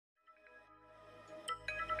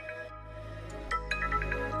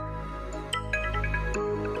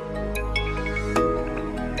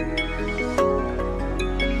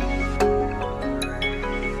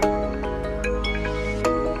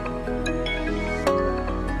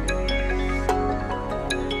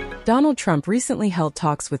Donald Trump recently held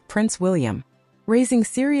talks with Prince William, raising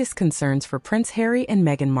serious concerns for Prince Harry and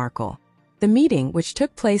Meghan Markle. The meeting, which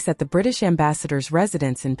took place at the British ambassador's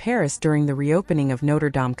residence in Paris during the reopening of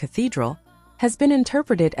Notre Dame Cathedral, has been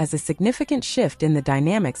interpreted as a significant shift in the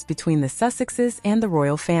dynamics between the Sussexes and the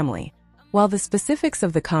royal family. While the specifics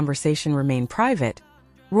of the conversation remain private,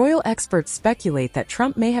 royal experts speculate that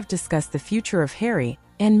Trump may have discussed the future of Harry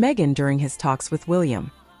and Meghan during his talks with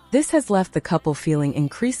William. This has left the couple feeling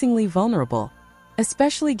increasingly vulnerable,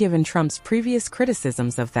 especially given Trump's previous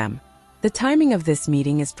criticisms of them. The timing of this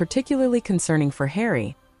meeting is particularly concerning for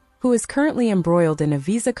Harry, who is currently embroiled in a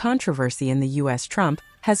visa controversy in the U.S. Trump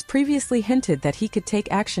has previously hinted that he could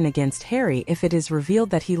take action against Harry if it is revealed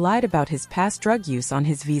that he lied about his past drug use on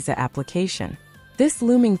his visa application. This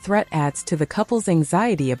looming threat adds to the couple's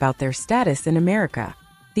anxiety about their status in America.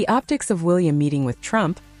 The optics of William meeting with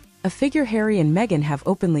Trump, a figure Harry and Meghan have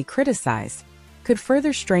openly criticized, could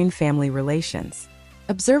further strain family relations.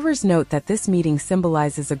 Observers note that this meeting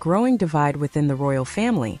symbolizes a growing divide within the royal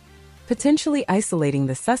family, potentially isolating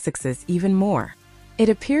the Sussexes even more. It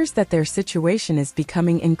appears that their situation is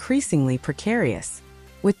becoming increasingly precarious.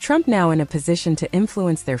 With Trump now in a position to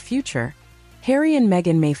influence their future, Harry and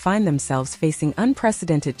Meghan may find themselves facing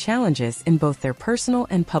unprecedented challenges in both their personal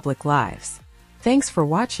and public lives. Thanks for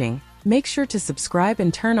watching. Make sure to subscribe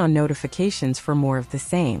and turn on notifications for more of the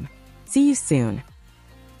same. See you soon.